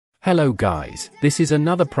Hello guys, this is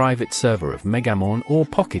another private server of Megamon or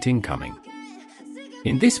Pocket incoming.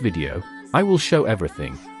 In this video, I will show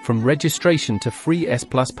everything, from registration to free S+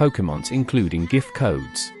 Pokemons including gift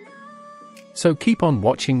codes. So keep on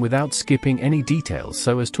watching without skipping any details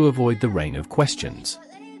so as to avoid the rain of questions.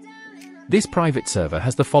 This private server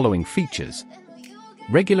has the following features.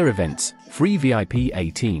 Regular events, free VIP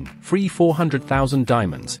 18, free 400,000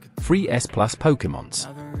 diamonds, free S+ Pokemons.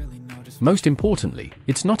 Most importantly,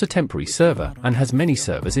 it's not a temporary server and has many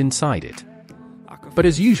servers inside it. But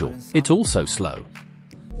as usual, it's also slow.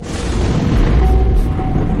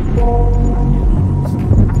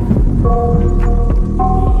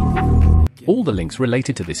 All the links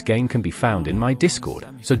related to this game can be found in my Discord,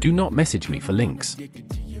 so do not message me for links.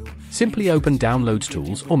 Simply open Downloads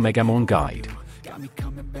Tools or Megamon Guide.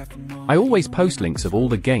 I always post links of all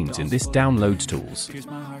the games in this Downloads Tools.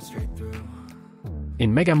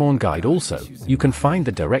 In Megamon Guide also, you can find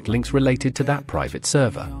the direct links related to that private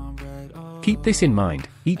server. Keep this in mind,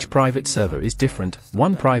 each private server is different,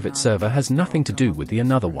 one private server has nothing to do with the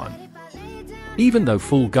another one. Even though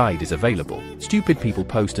full guide is available, stupid people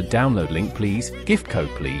post a download link please, gift code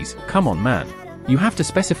please, come on man. You have to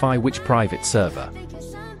specify which private server.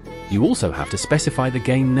 You also have to specify the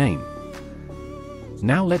game name.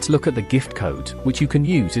 Now let's look at the gift codes, which you can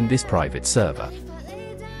use in this private server.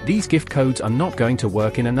 These gift codes are not going to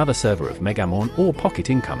work in another server of Megamon or Pocket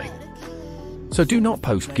incoming. So do not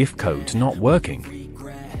post gift codes not working.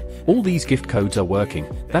 All these gift codes are working,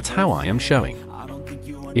 that's how I am showing.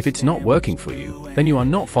 If it's not working for you, then you are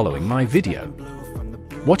not following my video.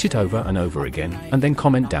 Watch it over and over again, and then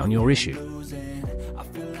comment down your issue.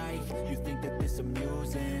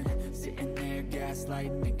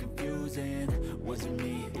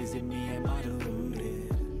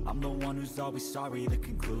 Who's always sorry, the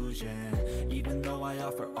conclusion. Even though I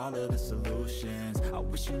offer all of the solutions, I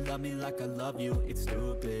wish you loved me like I love you, it's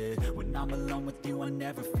stupid. When I'm alone with you, I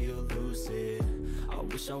never feel lucid. I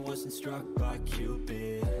wish I wasn't struck by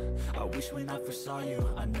Cupid. I wish when I first saw you,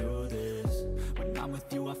 I knew this. When I'm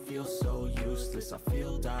with you, I feel so useless. I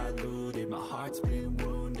feel diluted, my heart's been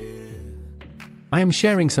wounded. I am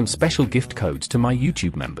sharing some special gift codes to my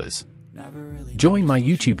YouTube members. Join my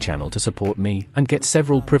YouTube channel to support me and get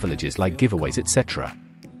several privileges like giveaways, etc.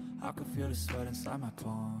 I can feel the sweat inside my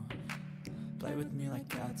palm. Play with me like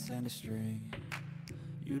cats and a string.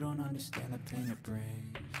 You don't understand the pain it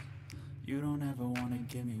brings. You don't ever want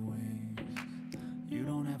to give me wings. You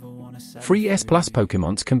don't ever want to set Free S+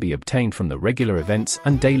 Pokemons can be obtained from the regular events,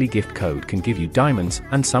 and daily gift code can give you diamonds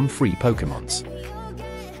and some free Pokemons.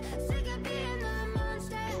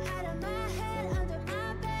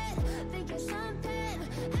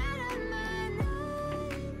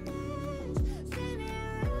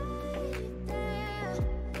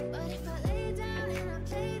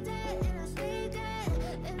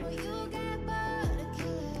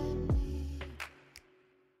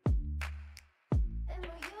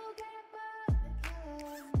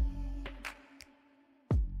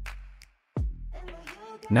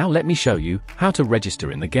 Now let me show you how to register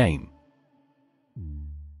in the game.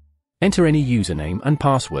 Enter any username and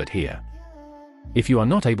password here. If you are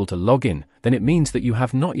not able to log in, then it means that you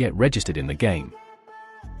have not yet registered in the game.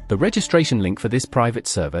 The registration link for this private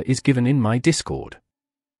server is given in my Discord.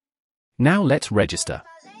 Now let's register.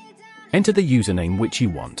 Enter the username which you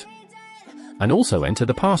want. And also enter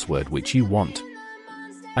the password which you want.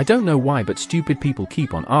 I don't know why, but stupid people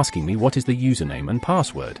keep on asking me what is the username and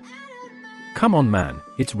password. Come on man,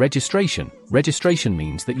 it's registration. Registration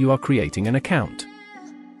means that you are creating an account.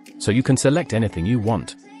 So you can select anything you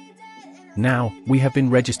want. Now, we have been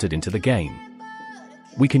registered into the game.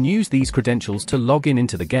 We can use these credentials to log in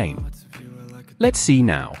into the game. Let's see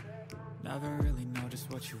now.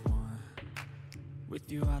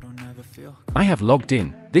 I have logged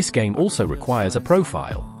in. This game also requires a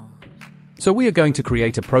profile. So we are going to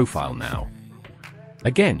create a profile now.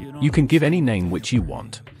 Again, you can give any name which you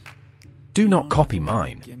want. Do not copy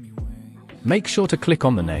mine. Make sure to click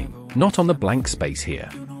on the name, not on the blank space here.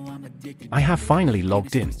 I have finally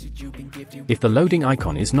logged in. If the loading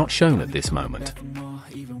icon is not shown at this moment,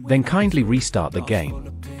 then kindly restart the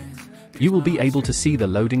game. You will be able to see the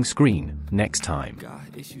loading screen next time.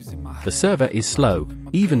 The server is slow,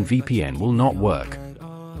 even VPN will not work.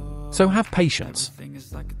 So have patience.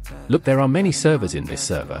 Look, there are many servers in this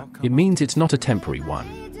server, it means it's not a temporary one.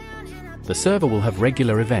 The server will have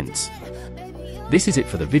regular events. This is it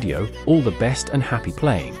for the video, all the best and happy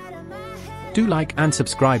playing. Do like and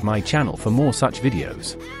subscribe my channel for more such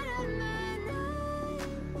videos.